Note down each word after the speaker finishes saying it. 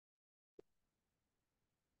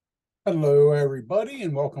Hello, everybody,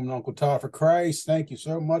 and welcome to Uncle Todd for Christ. Thank you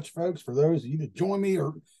so much, folks, for those of you that join me,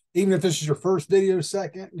 or even if this is your first video,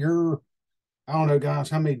 second, I don't know, guys,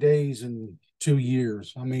 how many days in 2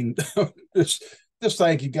 years? I mean, just, just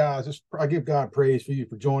thank you, guys. I give God praise for you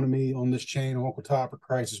for joining me on this channel, Uncle Todd for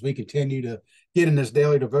Christ, as we continue to get in this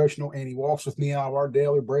daily devotional, and He walks with me out of our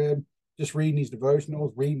daily bread, just reading these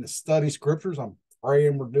devotionals, reading the study scriptures. I'm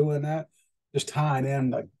praying we're doing that, just tying in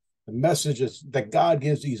the messages that God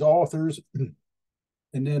gives these authors, and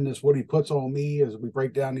then this what He puts on me as we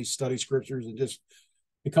break down these study scriptures and just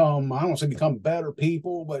become, I don't say become better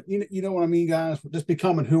people, but you know what I mean, guys? Just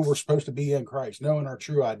becoming who we're supposed to be in Christ, knowing our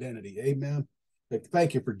true identity. Amen. But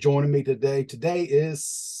thank you for joining me today. Today is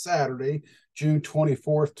Saturday, June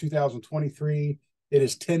 24th, 2023. It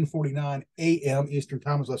is 10:49 a.m. Eastern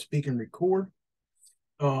Time as I speak and record.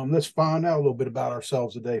 Let's find out a little bit about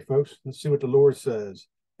ourselves today, folks. Let's see what the Lord says.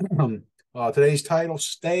 Today's title,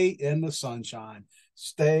 Stay in the Sunshine.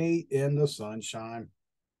 Stay in the Sunshine.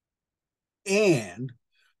 And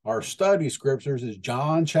our study scriptures is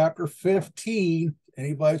John chapter 15.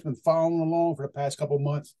 Anybody's been following along for the past couple of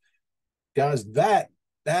months, guys, that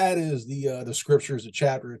is the scriptures, the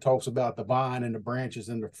chapter that talks about the vine and the branches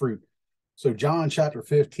and the fruit. So John chapter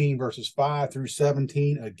 15, verses 5 through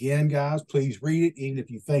 17. Again, guys, please read it. Even if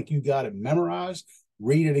you think you got it memorized,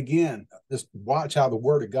 read it again. Just watch how the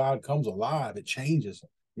word of God comes alive. It changes. I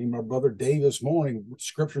mean, my brother Dave this morning,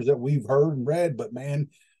 scriptures that we've heard and read, but man,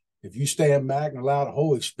 if you stand back and allow the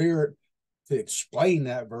Holy Spirit to explain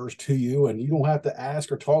that verse to you, and you don't have to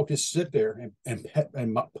ask or talk, just sit there and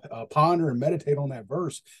ponder and meditate on that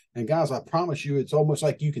verse. And guys, I promise you, it's almost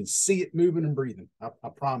like you can see it moving and breathing. I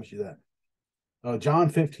promise you that. John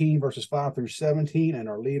 15, verses 5 through 17, and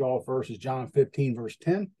our lead off verse is John 15, verse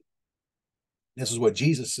 10. This is what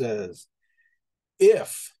Jesus says: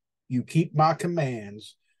 If you keep my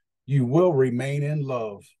commands, you will remain in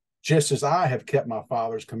love, just as I have kept my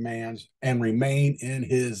Father's commands and remain in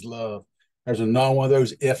his love. There's another one of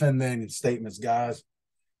those if and then statements, guys.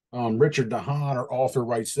 Richard DeHaan, our author,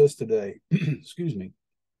 writes this today. Excuse me.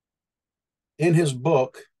 In his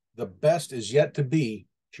book, The Best Is Yet to Be,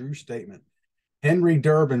 true statement, Henry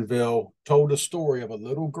Durbinville told the story of a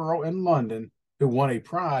little girl in London who won a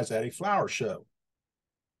prize at a flower show.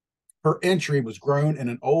 Her entry was grown in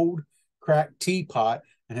an old cracked teapot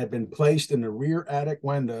and had been placed in the rear attic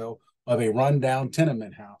window of a rundown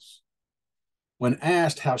tenement house. When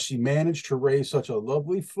asked how she managed to raise such a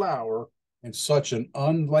lovely flower in such an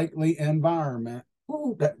unlikely environment,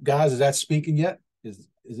 guys, is that speaking yet? Is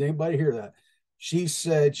anybody hear that? She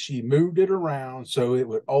said she moved it around so it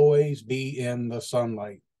would always be in the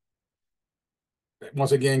sunlight.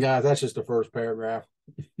 Once again, guys, that's just the first paragraph.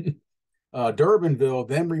 Durbinville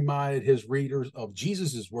then reminded his readers of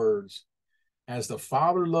Jesus's words: "As the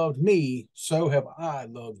Father loved me, so have I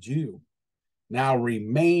loved you. Now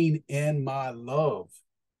remain in my love."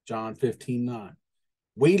 John 15:9.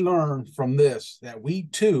 We learn from this that we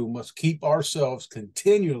too must keep ourselves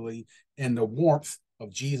continually in the warmth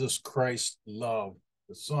of Jesus Christ's love,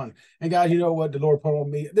 the Son. And guys, you know what the Lord put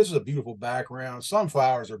on me? This is a beautiful background.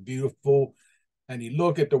 Sunflowers are beautiful. And you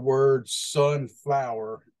look at the word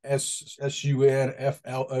sunflower, SUNFLOWER,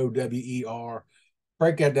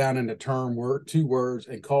 break that down into two words,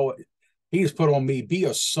 and call it. He just put on me, be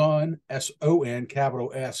a son, SON,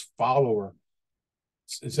 capital S, follower.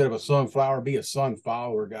 Instead of a sunflower, be a sun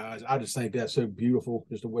follower, guys. I just think that's so beautiful,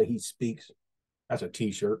 just the way he speaks. That's a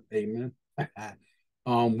t-shirt. Amen.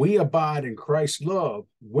 We abide in Christ's love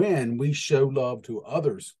when we show love to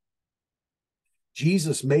others.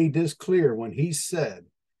 Jesus made this clear when he said,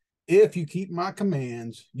 "If you keep my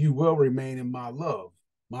commands, you will remain in my love.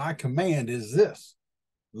 My command is this: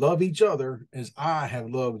 love each other as I have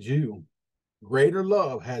loved you. Greater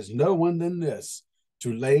love has no one than this,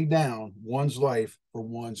 to lay down one's life for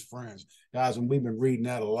one's friends." Guys, and we've been reading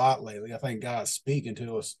that a lot lately. I think God's speaking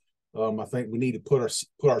to us. I think we need to put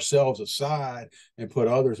ourselves aside and put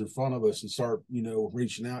others in front of us and start,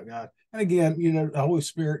 reaching out, God. And again, the Holy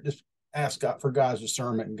Spirit, just ask God for God's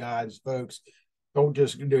discernment and guidance, folks. Don't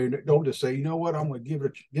just say, you know what, I'm going to give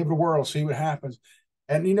it a whirl, see what happens.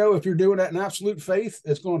 And if you're doing that in absolute faith,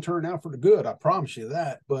 it's going to turn out for the good. I promise you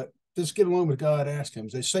that. But just get along with God, ask him.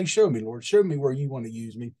 They say, show me, Lord, show me where you want to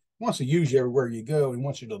use me. He wants to use you everywhere you go. He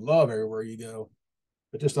wants you to love everywhere you go.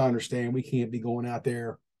 But just understand, we can't be going out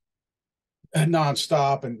there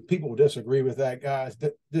nonstop, and people disagree with that, guys.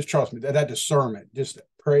 Just trust me, that discernment, just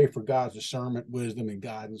pray for God's discernment, wisdom, and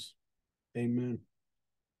guidance. Amen.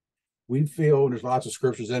 We feel there's lots of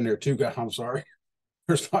scriptures in there too, guys. I'm sorry.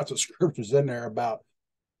 There's lots of scriptures in there about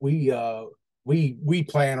we we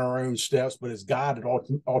plan our own steps, but it's God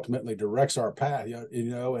that ultimately directs our path.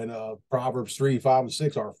 And Proverbs 3, 5, and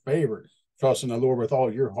 6, our favorite. Trust in the Lord with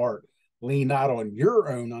all your heart. Lean not on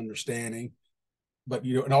your own understanding, but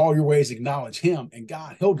in all your ways acknowledge Him, and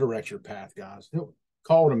God, He'll direct your path, guys. He'll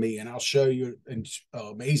call to me, and I'll show you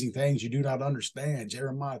amazing things you do not understand.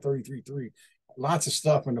 Jeremiah 33:3. Lots of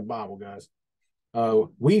stuff in the Bible, guys.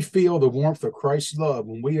 We feel the warmth of Christ's love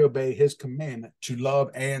when we obey His commandment to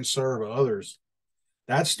love and serve others.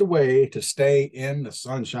 That's the way to stay in the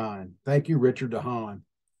sunshine. Thank you, Richard DeHaan.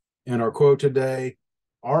 And our quote today: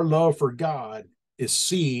 our love for God is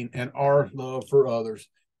seen in our love for others.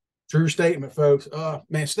 True statement, folks.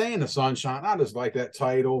 Man, stay in the sunshine. I just like that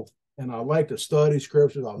title, and I like to study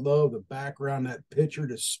scriptures. I love the background, that picture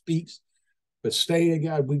that speaks. But stay in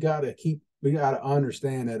God, we got to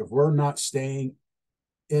understand that if we're not staying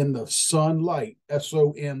in the sunlight,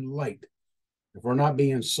 S-O-N light, if we're not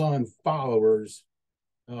being sun followers,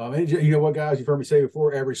 you know what, guys, you've heard me say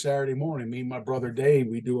before, every Saturday morning, me and my brother Dave,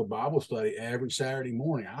 we do a Bible study every Saturday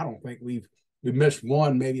morning. I don't think we missed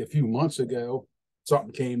one maybe a few months ago.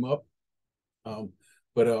 Something came up.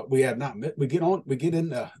 But we have not met. We get on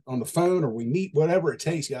the phone, or we meet, whatever it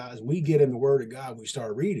takes, guys. We get in the Word of God. We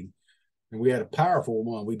start reading. And we had a powerful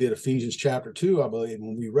one. We did Ephesians chapter 2, I believe.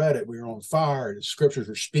 When we read it, we were on fire. The scriptures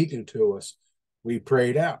were speaking to us. We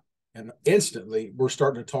prayed out. And instantly, we're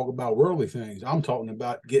starting to talk about worldly things. I'm talking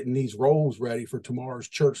about getting these rolls ready for tomorrow's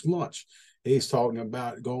church lunch. He's talking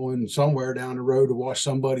about going somewhere down the road to wash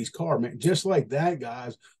somebody's car. Man, just like that,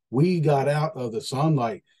 guys, we got out of the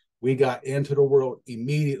sunlight. We got into the world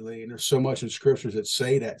immediately. And there's so much in scriptures that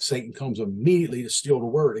say that Satan comes immediately to steal the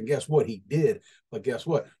word. And guess what? He did. But guess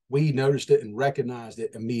what? We noticed it and recognized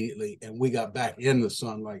it immediately. And we got back in the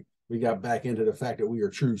sunlight. We got back into the fact that we are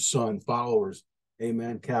true son followers.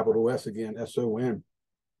 Amen. Capital S again, S-O-N.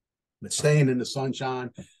 But staying in the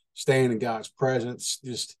sunshine, staying in God's presence,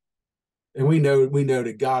 and we know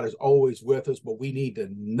that God is always with us, but we need to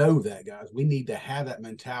know that, guys. We need to have that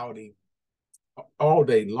mentality all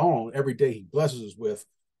day long, every day He blesses us with,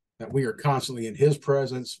 that we are constantly in His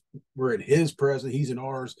presence. We're in His presence. He's in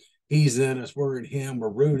ours. He's in us. We're in Him. We're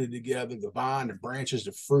rooted together. The vine, the branches,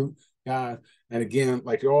 the fruit, God. And again,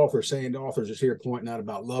 like the author saying, the author's just here pointing out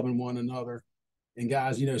about loving one another. And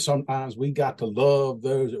guys, sometimes we got to love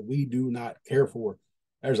those that we do not care for.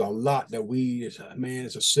 There's a lot that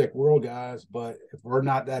it's a sick world, guys. But if we're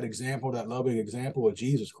not that example, that loving example of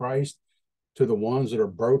Jesus Christ to the ones that are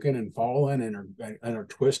broken and fallen and are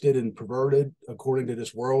twisted and perverted according to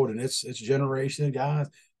this world and its generation, guys,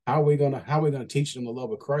 how are we gonna teach them the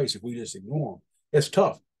love of Christ if we just ignore them? It's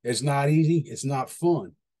tough. It's not easy. It's not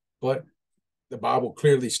fun. But the Bible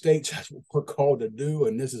clearly states that's what we're called to do,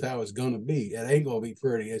 and this is how it's gonna be. It ain't gonna be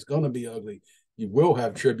pretty. It's gonna be ugly. You will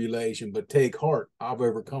have tribulation, but take heart. I've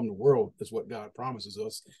overcome the world. That's what God promises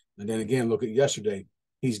us. And then again, look at yesterday.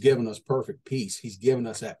 He's given us perfect peace. He's given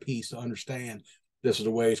us that peace to understand this is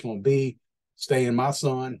the way it's going to be. Stay in my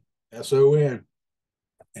son, S-O-N,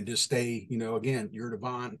 and just stay, again, you're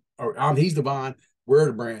divine, or He's divine. We're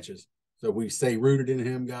the branches. So we stay rooted in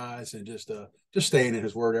Him, guys, and just staying in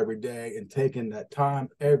His word every day and taking that time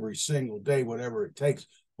every single day, whatever it takes,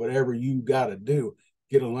 whatever you got to do.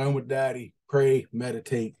 Get alone with Daddy, pray,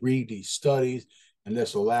 meditate, read these studies, and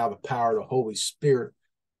let's allow the power of the Holy Spirit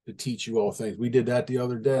to teach you all things. We did that the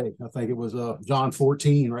other day. I think it was John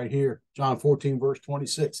 14 right here. John 14, verse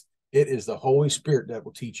 26. It is the Holy Spirit that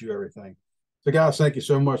will teach you everything. So, guys, thank you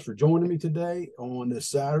so much for joining me today on this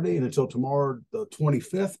Saturday. And until tomorrow, the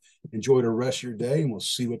 25th, enjoy the rest of your day, and we'll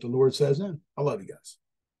see what the Lord says then. I love you guys.